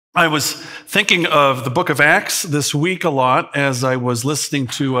I was thinking of the book of Acts this week a lot as I was listening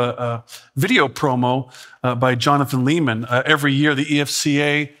to a video promo by Jonathan Lehman. Every year, the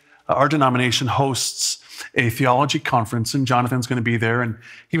EFCA, our denomination, hosts a theology conference, and Jonathan's going to be there. And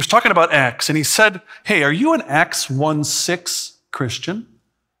he was talking about Acts, and he said, hey, are you an Acts 1:6 Christian,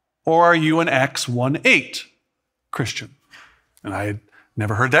 or are you an Acts 1:8 Christian? And I had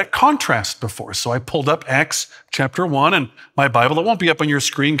never heard that contrast before. So I pulled up Acts chapter 1 and my Bible. It won't be up on your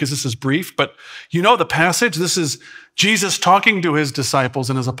screen because this is brief, but you know the passage. This is Jesus talking to his disciples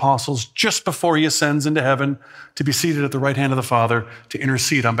and his apostles just before he ascends into heaven to be seated at the right hand of the Father to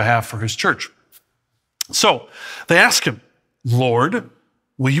intercede on behalf for his church. So they ask him, Lord,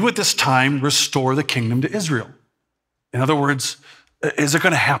 will you at this time restore the kingdom to Israel? In other words, is it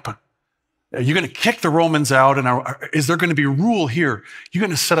going to happen? Are you going to kick the Romans out? And is there going to be rule here? You're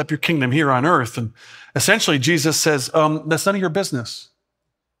going to set up your kingdom here on earth? And essentially, Jesus says, that's none of your business.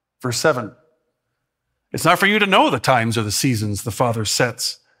 Verse 7, it's not for you to know the times or the seasons the Father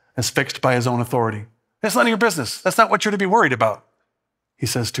sets as fixed by his own authority. That's none of your business. That's not what you're to be worried about, he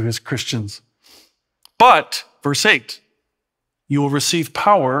says to his Christians. But, verse 8, you will receive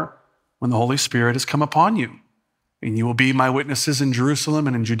power when the Holy Spirit has come upon you. And you will be my witnesses in Jerusalem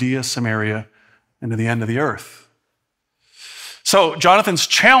and in Judea, Samaria, and to the end of the earth. So Jonathan's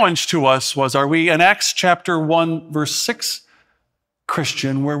challenge to us was, are we an Acts chapter 1, verse 6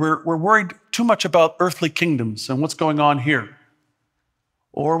 Christian, where we're worried too much about earthly kingdoms and what's going on here?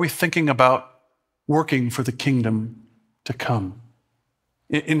 Or are we thinking about working for the kingdom to come?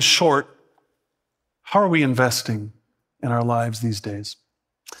 In short, how are we investing in our lives these days?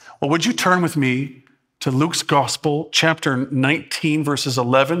 Well, would you turn with me to Luke's Gospel, chapter 19, verses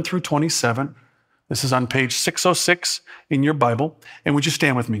 11 through 27. This is on page 606 in your Bible. And would you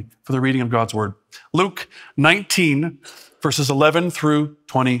stand with me for the reading of God's word? Luke 19, verses 11 through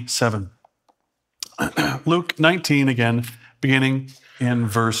 27. Luke 19 again, beginning in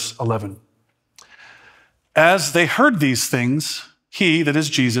verse 11. As they heard these things, he, that is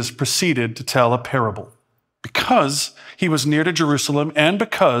Jesus, proceeded to tell a parable, because he was near to Jerusalem and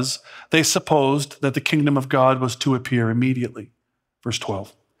because they supposed that the kingdom of God was to appear immediately. Verse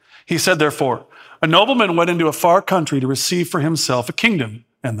 12. He said, therefore, a nobleman went into a far country to receive for himself a kingdom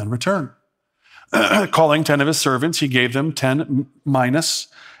and then return. Calling 10 of his servants, he gave them 10 minas,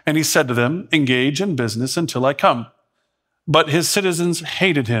 and he said to them, engage in business until I come. But his citizens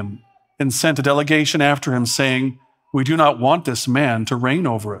hated him and sent a delegation after him, saying, we do not want this man to reign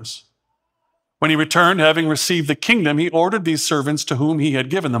over us. When he returned, having received the kingdom, he ordered these servants to whom he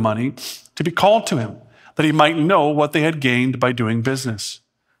had given the money to be called to him, that he might know what they had gained by doing business.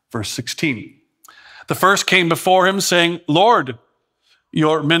 Verse 16. The first came before him, saying, Lord,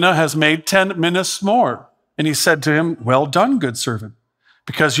 your mina has made 10 minas more. And he said to him, well done, good servant.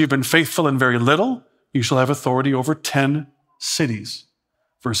 Because you've been faithful in very little, you shall have authority over 10 cities.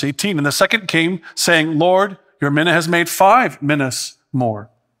 Verse 18. And the second came, saying, Lord, your mina has made 5 minas more.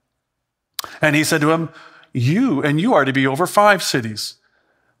 And he said to him, you are to be over 5 cities.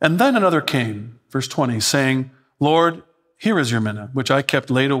 And then another came, verse 20, saying, Lord, here is your mina, which I kept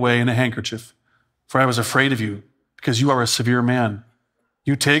laid away in a handkerchief, for I was afraid of you, because you are a severe man.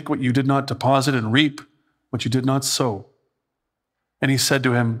 You take what you did not deposit and reap what you did not sow. And he said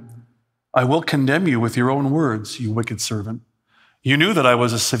to him, I will condemn you with your own words, you wicked servant. You knew that I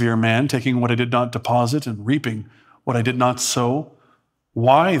was a severe man, taking what I did not deposit and reaping what I did not sow.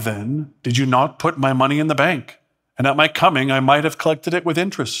 Why, then, did you not put my money in the bank? And at my coming, I might have collected it with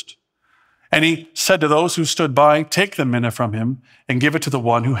interest. And he said to those who stood by, take the mina from him and give it to the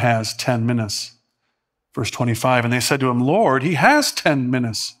one who has 10 minas. Verse 25, and they said to him, Lord, he has 10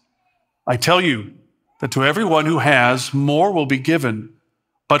 minas. I tell you that to everyone who has, more will be given,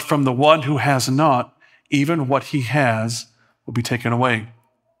 but from the one who has not, even what he has will be taken away.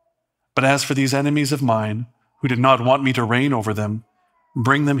 But as for these enemies of mine, who did not want me to reign over them,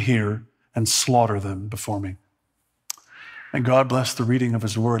 bring them here and slaughter them before me. And God bless the reading of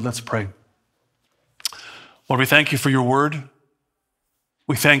his word. Let's pray. Lord, we thank you for your word.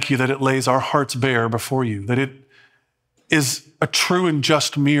 We thank you that it lays our hearts bare before you, that it is a true and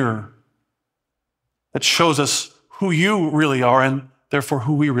just mirror that shows us who you really are and therefore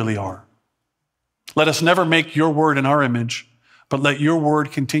who we really are. Let us never make your word in our image, but let your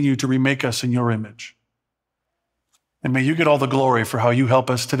word continue to remake us in your image. And may you get all the glory for how you help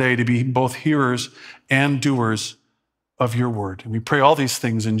us today to be both hearers and doers of your word. And we pray all these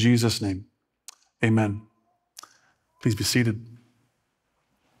things in Jesus' name. Amen. Please be seated.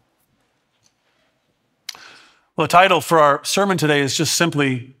 Well, the title for our sermon today is just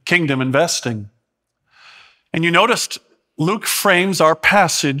simply Kingdom Investing. And you noticed Luke frames our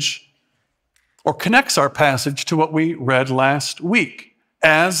passage or connects our passage to what we read last week.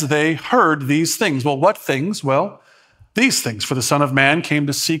 As they heard these things. Well, what things? Well, these things. For the Son of Man came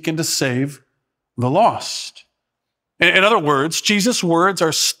to seek and to save the lost. In other words, Jesus' words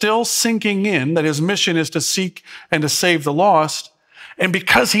are still sinking in that his mission is to seek and to save the lost. And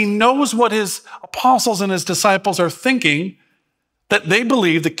because he knows what his apostles and his disciples are thinking, that they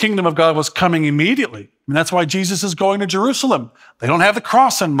believe the kingdom of God was coming immediately. And that's why Jesus is going to Jerusalem. They don't have the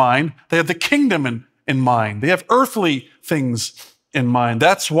cross in mind. They have the kingdom in mind. They have earthly things in mind.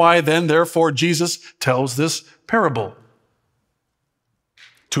 That's why then, therefore, Jesus tells this parable.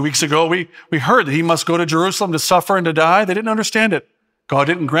 2 weeks ago, we heard that he must go to Jerusalem to suffer and to die. They didn't understand it. God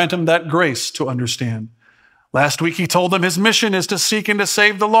didn't grant him that grace to understand. Last week, he told them his mission is to seek and to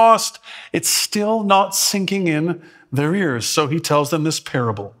save the lost. It's still not sinking in their ears. So he tells them this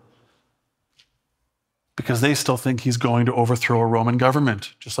parable because they still think he's going to overthrow a Roman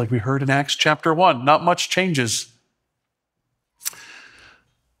government, just like we heard in Acts chapter 1. Not much changes.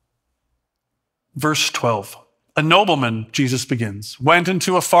 Verse 12. A nobleman, Jesus begins, went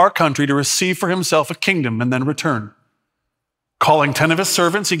into a far country to receive for himself a kingdom and then return. Calling 10 of his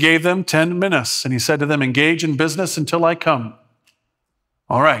servants, he gave them 10 minas, and he said to them, engage in business until I come.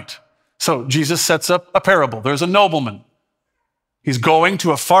 All right. So Jesus sets up a parable. There's a nobleman. He's going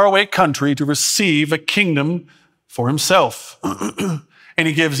to a faraway country to receive a kingdom for himself. And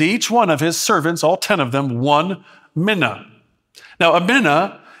he gives each one of his servants, all 10 of them, 1 mina. Now, a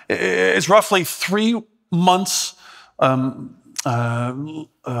mina is roughly 3 months'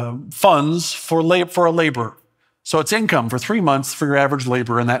 funds for a laborer. So it's income for 3 months for your average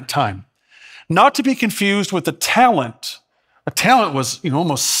laborer in that time. Not to be confused with the talent. A talent was,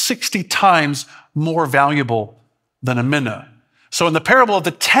 almost 60 times more valuable than a mina. So in the parable of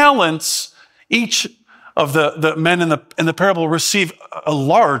the talents, each of the men in the parable receive a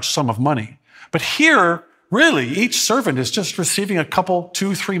large sum of money. But here, really, each servant is just receiving a couple,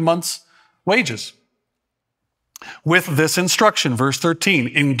 2-3 months' wages. With this instruction, verse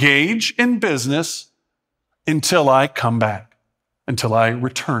 13, engage in business until I come back, until I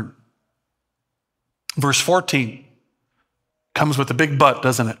return. Verse 14 comes with a big but,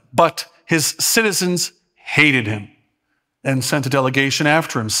 doesn't it? But his citizens hated him and sent a delegation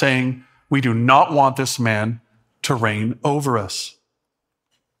after him, saying, we do not want this man to reign over us.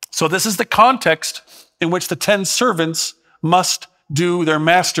 So this is the context in which the 10 servants must do their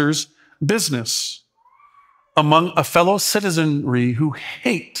master's business among a fellow citizenry who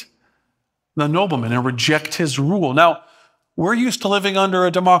hate the nobleman and reject his rule. Now, we're used to living under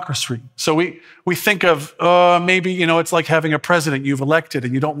a democracy. So we think of maybe, it's like having a president you've elected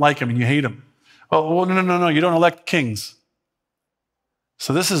and you don't like him and you hate him. Oh, no, you don't elect kings.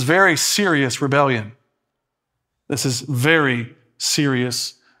 So this is very serious rebellion. This is very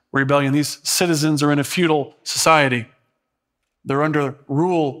serious rebellion. These citizens are in a feudal society. They're under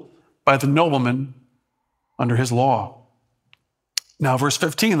rule by the nobleman under his law. Now, verse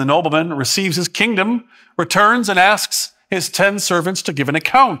 15, the nobleman receives his kingdom, returns and asks his 10 servants to give an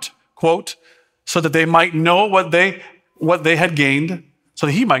account, quote, so that they might know what they had gained, so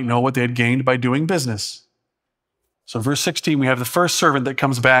that he might know what they had gained by doing business. So verse 16, we have the first servant that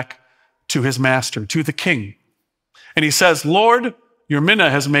comes back to his master, to the king. And he says, Lord, your mina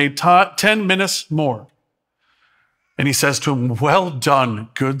has made 10 minas more. And he says to him, well done,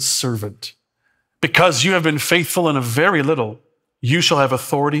 good servant. Because you have been faithful in a very little, you shall have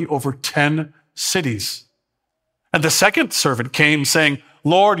authority over 10 cities. And the second servant came saying,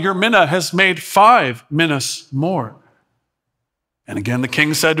 Lord, your mina has made 5 minas more. And again, the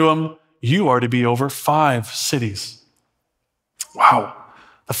king said to him, you are to be over 5 cities. Wow.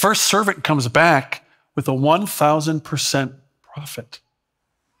 The first servant comes back with a 1,000% profit.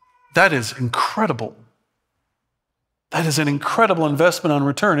 That is incredible. That is an incredible investment on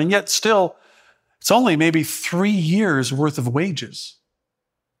return. And yet still, it's only maybe 3 years worth of wages.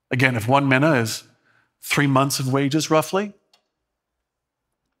 Again, if 1 mina is 3 months of wages roughly.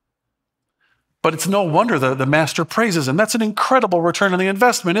 But it's no wonder the master praises him. That's an incredible return on the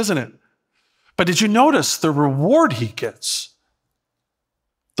investment, isn't it? But did you notice the reward he gets?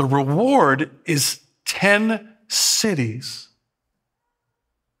 The reward is 10 cities.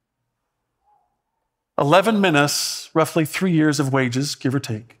 11 minas, roughly 3 years of wages, give or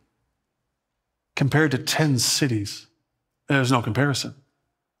take, compared to 10 cities. There's no comparison.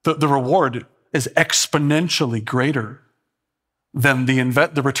 The reward is exponentially greater than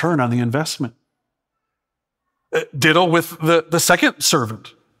the return on the investment. Ditto with the second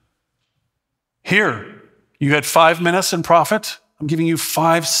servant. Here, you had 5 minas in profit. I'm giving you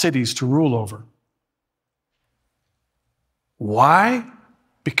 5 cities to rule over. Why?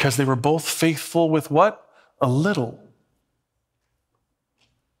 Because they were both faithful with what? A little.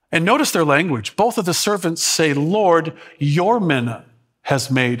 And notice their language. Both of the servants say, Lord, your mina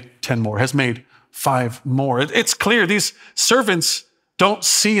has made 10 more, has made 5 more. It's clear these servants don't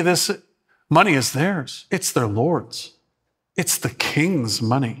see this money as theirs. It's their Lord's. It's the king's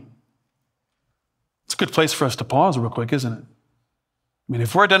money. It's a good place for us to pause real quick, isn't it? I mean,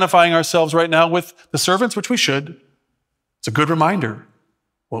 if we're identifying ourselves right now with the servants, which we should, it's a good reminder.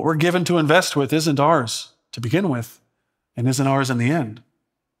 What we're given to invest with isn't ours to begin with and isn't ours in the end.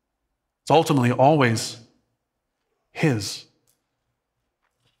 It's ultimately always his.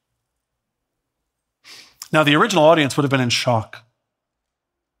 Now, the original audience would have been in shock.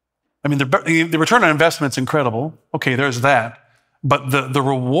 I mean, the return on investment's incredible. Okay, there's that. But the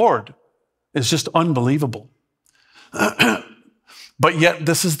reward is just unbelievable. But yet,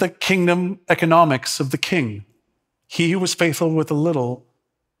 this is the kingdom economics of the king. He who was faithful with a little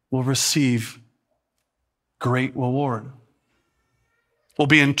will receive great reward. Will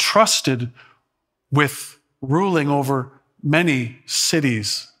be entrusted with ruling over many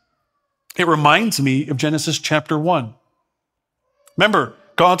cities. It reminds me of Genesis chapter 1. Remember,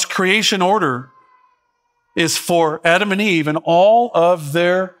 God's creation order is for Adam and Eve and all of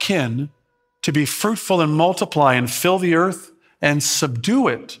their kin to be fruitful and multiply and fill the earth and subdue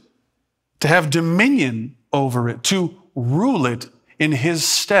it, to have dominion over it, to rule it in his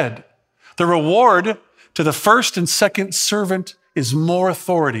stead. The reward to the first and second servant is more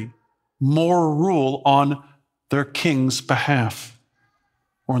authority, more rule on their king's behalf,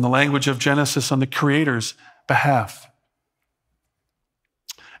 or in the language of Genesis, on the Creator's behalf.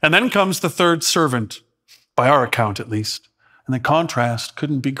 And then comes the third servant, by our account at least, and the contrast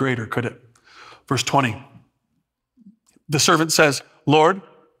couldn't be greater, could it? Verse 20, the servant says, Lord,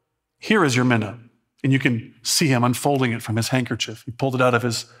 here is your mina. And you can see him unfolding it from his handkerchief. He pulled it out of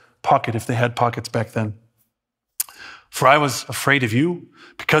his pocket, if they had pockets back then. For I was afraid of you,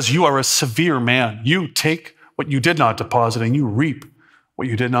 because you are a severe man. You take what you did not deposit, and you reap what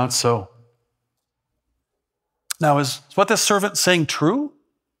you did not sow. Now, is what this servant saying true?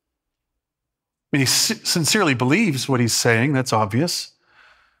 I mean, he sincerely believes what he's saying, that's obvious.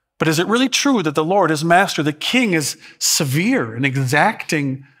 But is it really true that the Lord, his master, the king, is severe and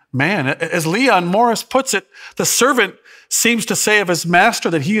exacting man? As Leon Morris puts it, the servant seems to say of his master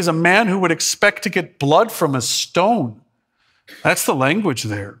that he is a man who would expect to get blood from a stone. That's the language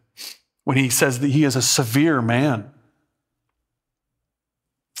there when he says that he is a severe man.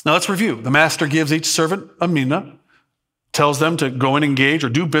 Now let's review. The master gives each servant a mina, tells them to go and engage or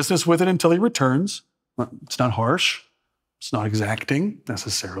do business with it until he returns. It's not harsh. It's not exacting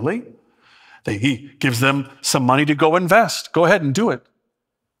necessarily. He gives them some money to go invest. Go ahead and do it.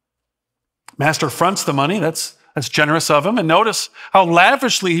 Master fronts the money. That's generous of him. And notice how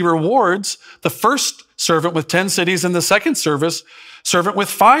lavishly he rewards the first servant with 10 cities and the second servant with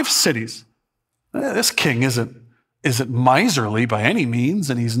 5 cities. This king isn't miserly by any means,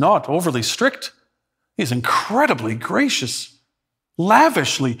 and he's not overly strict. He's incredibly gracious,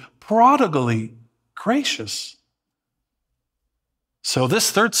 lavishly, prodigally gracious. So this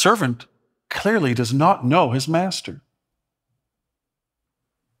third servant clearly does not know his master.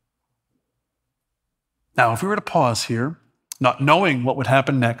 Now, if we were to pause here, not knowing what would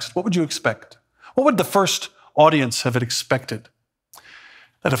happen next, what would you expect? What would the first audience have expected?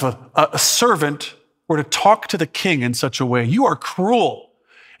 That if a servant were to talk to the king in such a way, you are cruel,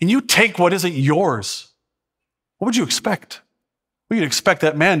 and you take what isn't yours, what would you expect? Well, you'd expect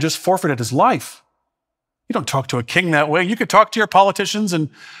that man just forfeited his life. You don't talk to a king that way. You could talk to your politicians, and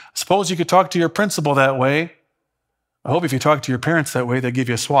I suppose you could talk to your principal that way. I hope if you talk to your parents that way, they give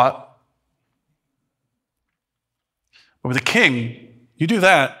you a swat. But with a king, you do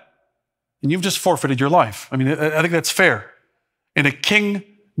that, and you've just forfeited your life. I mean, I think that's fair. In a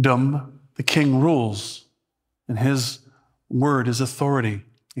kingdom, the king rules, and his word is authority,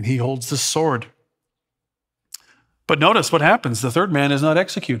 and he holds the sword. But notice what happens. The third man is not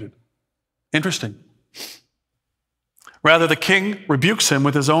executed. Interesting. Rather, the king rebukes him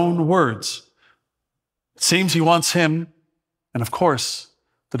with his own words. It seems he wants him, and of course,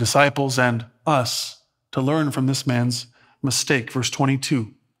 the disciples and us, to learn from this man's mistake. Verse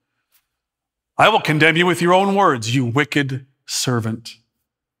 22. I will condemn you with your own words, you wicked servant.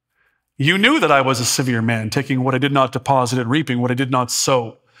 You knew that I was a severe man, taking what I did not deposit and reaping what I did not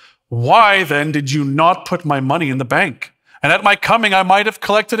sow. Why then did you not put my money in the bank? And at my coming, I might have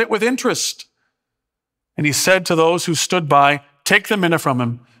collected it with interest. And he said to those who stood by, take the mina from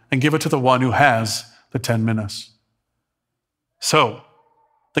him and give it to the one who has the 10 minas. So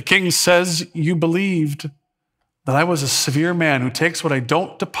the king says, you believed that I was a severe man who takes what I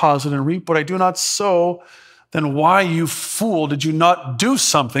don't deposit and reap what I do not sow, then why, you fool, did you not do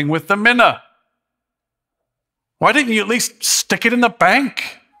something with the mina? Why didn't you at least stick it in the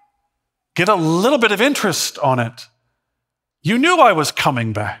bank? Get a little bit of interest on it. You knew I was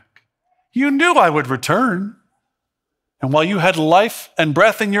coming back. You knew I would return. And while you had life and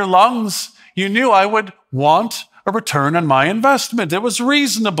breath in your lungs, you knew I would want a return on my investment. It was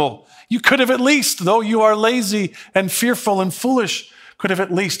reasonable. You could have at least, though you are lazy and fearful and foolish, could have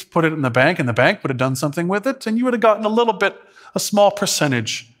at least put it in the bank, and the bank would have done something with it, and you would have gotten a little bit, a small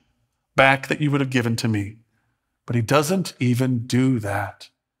percentage back that you would have given to me. But he doesn't even do that.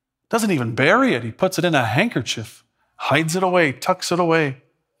 Doesn't even bury it. He puts it in a handkerchief, hides it away, tucks it away.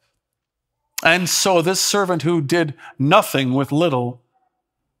 And so this servant who did nothing with little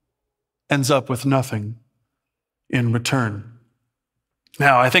ends up with nothing in return.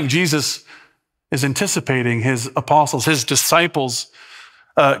 Now, I think Jesus is anticipating his apostles, his disciples'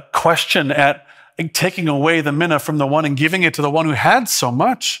 question at taking away the mina from the one and giving it to the one who had so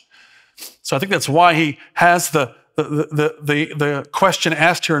much. So I think that's why he has the question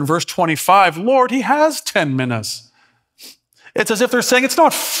asked here in verse 25, Lord, he has 10 minas. It's as if they're saying it's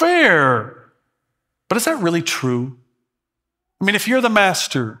not fair. But is that really true? I mean, if you're the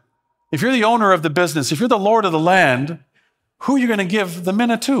master, if you're the owner of the business, if you're the Lord of the land, who are you going to give the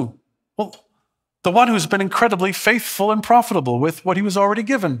mina to? Well, the one who's been incredibly faithful and profitable with what he was already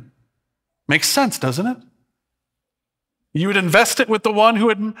given. Makes sense, doesn't it? You would invest it with the one who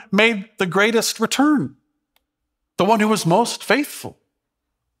had made the greatest return, the one who was most faithful.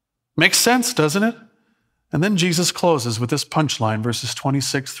 Makes sense, doesn't it? And then Jesus closes with this punchline, verses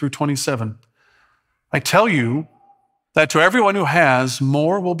 26 through 27. I tell you that to everyone who has,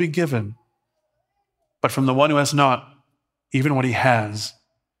 more will be given. But from the one who has not, even what he has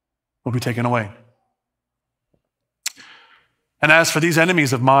will be taken away. And as for these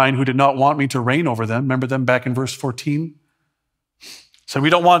enemies of mine who did not want me to reign over them, remember them back in verse 14? So we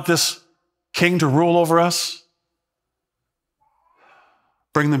don't want this king to rule over us.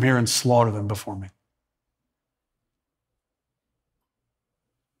 Bring them here and slaughter them before me.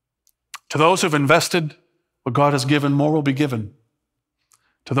 To those who have invested what God has given, more will be given.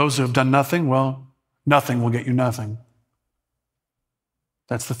 To those who have done nothing, well, nothing will get you nothing.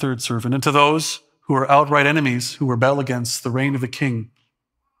 That's the third servant. And to those who are outright enemies, who rebel against the reign of the king,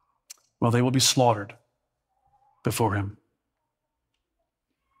 well, they will be slaughtered before him.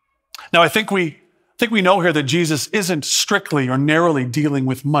 Now, I think we know here that Jesus isn't strictly or narrowly dealing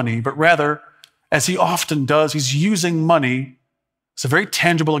with money, but rather, as he often does, he's using money as a very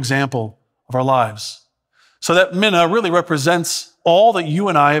tangible example of our lives. So that mina really represents all that you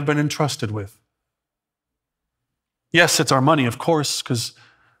and I have been entrusted with. Yes, it's our money, of course, because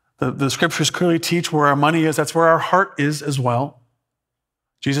the scriptures clearly teach where our money is. That's where our heart is as well.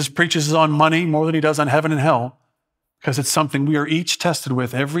 Jesus preaches on money more than he does on heaven and hell, because it's something we are each tested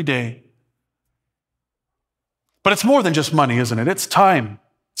with every day. But it's more than just money, isn't it? It's time,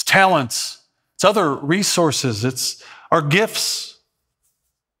 it's talents, it's other resources, it's our gifts,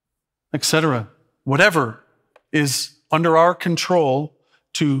 etc. Whatever is under our control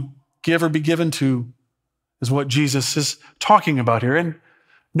to give or be given to is what Jesus is talking about here. And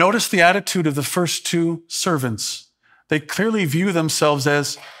notice the attitude of the first two servants. They clearly view themselves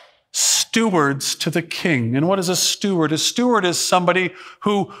as stewards to the king. And what is a steward? A steward is somebody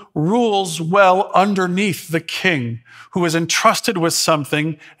who rules well underneath the king, who is entrusted with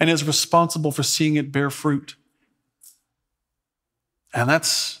something and is responsible for seeing it bear fruit. And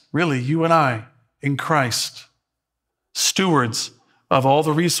that's really you and I in Christ, stewards of all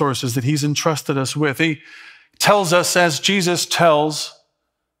the resources that he's entrusted us with. He tells us, as Jesus tells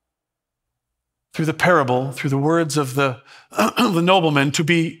through the parable, through the words of the nobleman, to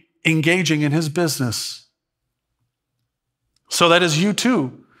be engaging in his business. So that is you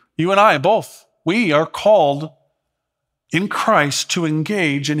too, you and I both. We are called in Christ to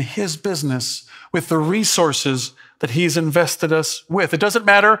engage in his business with the resources that he's invested us with. It doesn't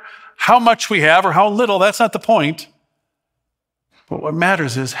matter how much we have or how little, that's not the point. But what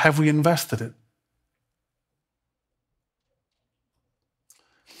matters is, have we invested it?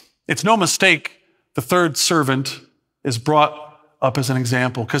 It's no mistake the third servant is brought up as an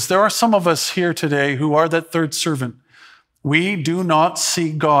example, because there are some of us here today who are that third servant. We do not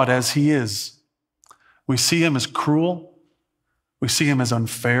see God as he is. We see him as cruel. We see him as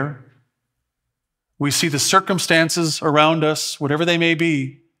unfair. We see the circumstances around us, whatever they may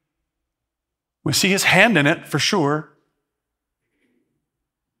be. We see his hand in it for sure,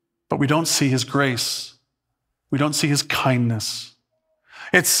 but we don't see his grace. We don't see his kindness.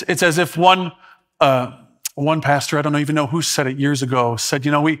 It's as if one One pastor, I don't even know who said it years ago, said,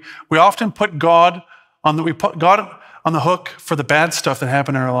 we often put God on the hook for the bad stuff that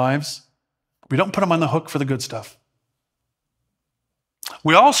happened in our lives. We don't put him on the hook for the good stuff.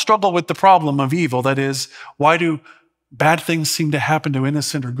 We all struggle with the problem of evil. That is, why do bad things seem to happen to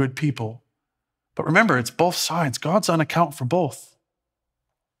innocent or good people? But remember, it's both sides. God's on account for both.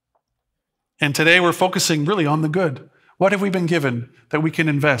 And today we're focusing really on the good. What have we been given that we can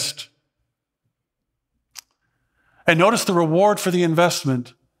invest? And notice the reward for the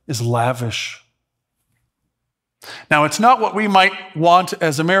investment is lavish. Now, it's not what we might want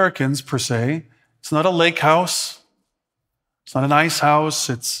as Americans, per se. It's not a lake house. It's not a nice house.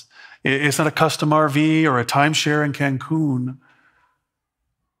 It's not a custom RV or a timeshare in Cancun.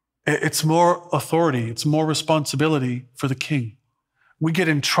 It's more authority. It's more responsibility for the king. We get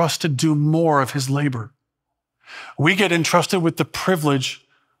entrusted to do more of his labor. We get entrusted with the privilege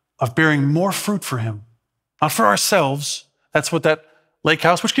of bearing more fruit for him. Not for ourselves. That's what that lake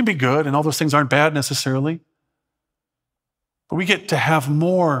house, which can be good, and all those things aren't bad necessarily. But we get to have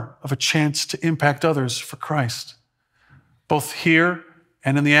more of a chance to impact others for Christ, both here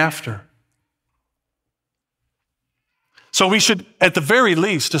and in the after. So we should, at the very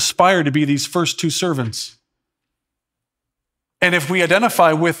least, aspire to be these first two servants. And if we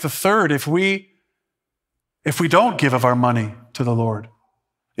identify with the third, if we don't give of our money to the Lord,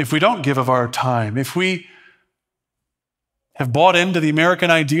 if we don't give of our time, if we have bought into the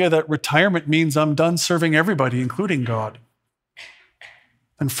American idea that retirement means I'm done serving everybody, including God,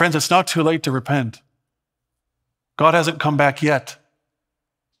 then friends, it's not too late to repent. God hasn't come back yet,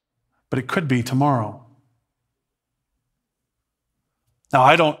 but it could be tomorrow. Now,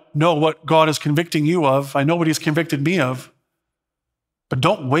 I don't know what God is convicting you of. I know what he's convicted me of. But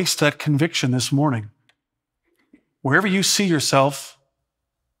don't waste that conviction this morning. Wherever you see yourself,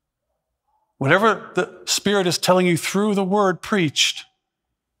 whatever the Spirit is telling you through the word preached,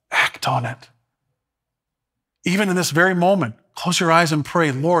 act on it. Even in this very moment, close your eyes and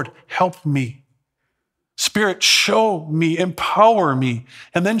pray, Lord, help me. Spirit, show me, empower me,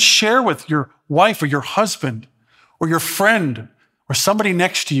 and then share with your wife or your husband or your friend or somebody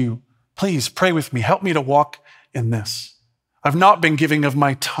next to you. Please pray with me. Help me to walk in this. I've not been giving of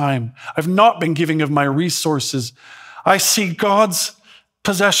my time. I've not been giving of my resources. I see God's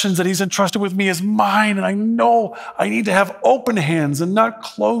possessions that he's entrusted with me as mine, and I know I need to have open hands and not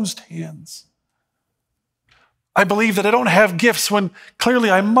closed hands. I believe that I don't have gifts when clearly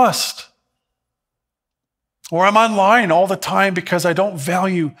I must. Or I'm online all the time because I don't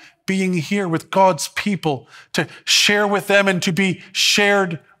value being here with God's people, to share with them and to be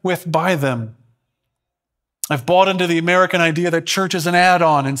shared with by them. I've bought into the American idea that church is an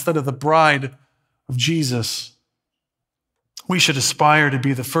add-on instead of the bride of Jesus. We should aspire to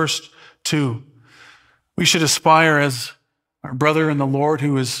be the first two. We should aspire, as our brother in the Lord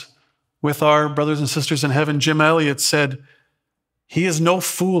who is with our brothers and sisters in heaven, Jim Elliot, said, he is no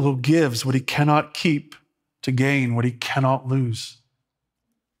fool who gives what he cannot keep to gain what he cannot lose.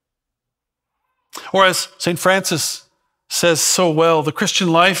 Or as St. Francis says so well, the Christian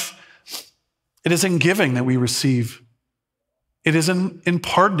life, it is in giving that we receive. It is in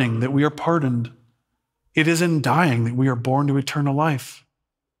pardoning that we are pardoned. It is in dying that we are born to eternal life.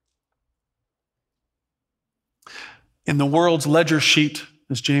 In the world's ledger sheet,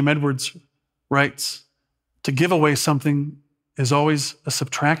 as James Edwards writes, to give away something is always a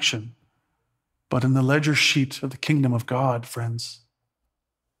subtraction. But in the ledger sheet of the kingdom of God, friends,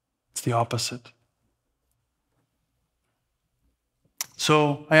 it's the opposite.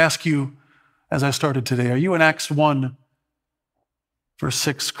 So I ask you, as I started today, are you an Acts 1, verse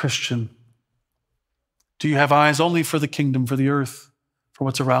 6 Christian? Do you have eyes only for the kingdom, for the earth, for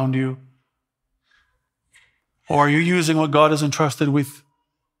what's around you? Or are you using what God has entrusted with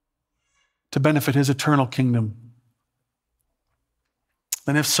to benefit his eternal kingdom?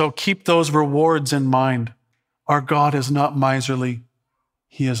 And if so, keep those rewards in mind. Our God is not miserly,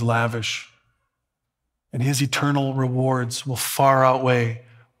 he is lavish. And his eternal rewards will far outweigh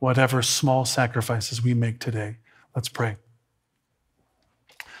whatever small sacrifices we make today. Let's pray.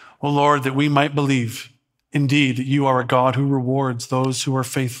 Oh Lord, that we might believe indeed that you are a God who rewards those who are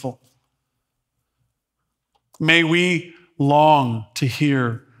faithful. May we long to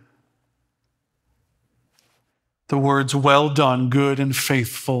hear the words, well done, good and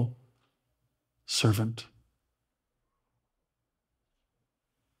faithful servant.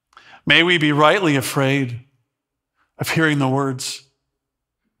 May we be rightly afraid of hearing the words,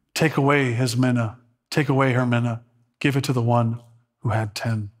 take away his mina, take away her mina, give it to the one who had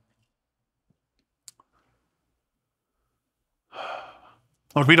 10.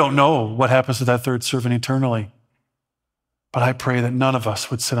 Lord, we don't know what happens to that third servant eternally, but I pray that none of us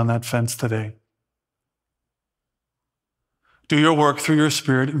would sit on that fence today. Do your work through your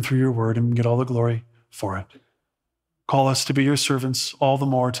Spirit and through your word and get all the glory for it. Call us to be your servants all the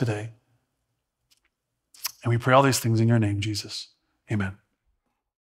more today. And we pray all these things in your name, Jesus. Amen.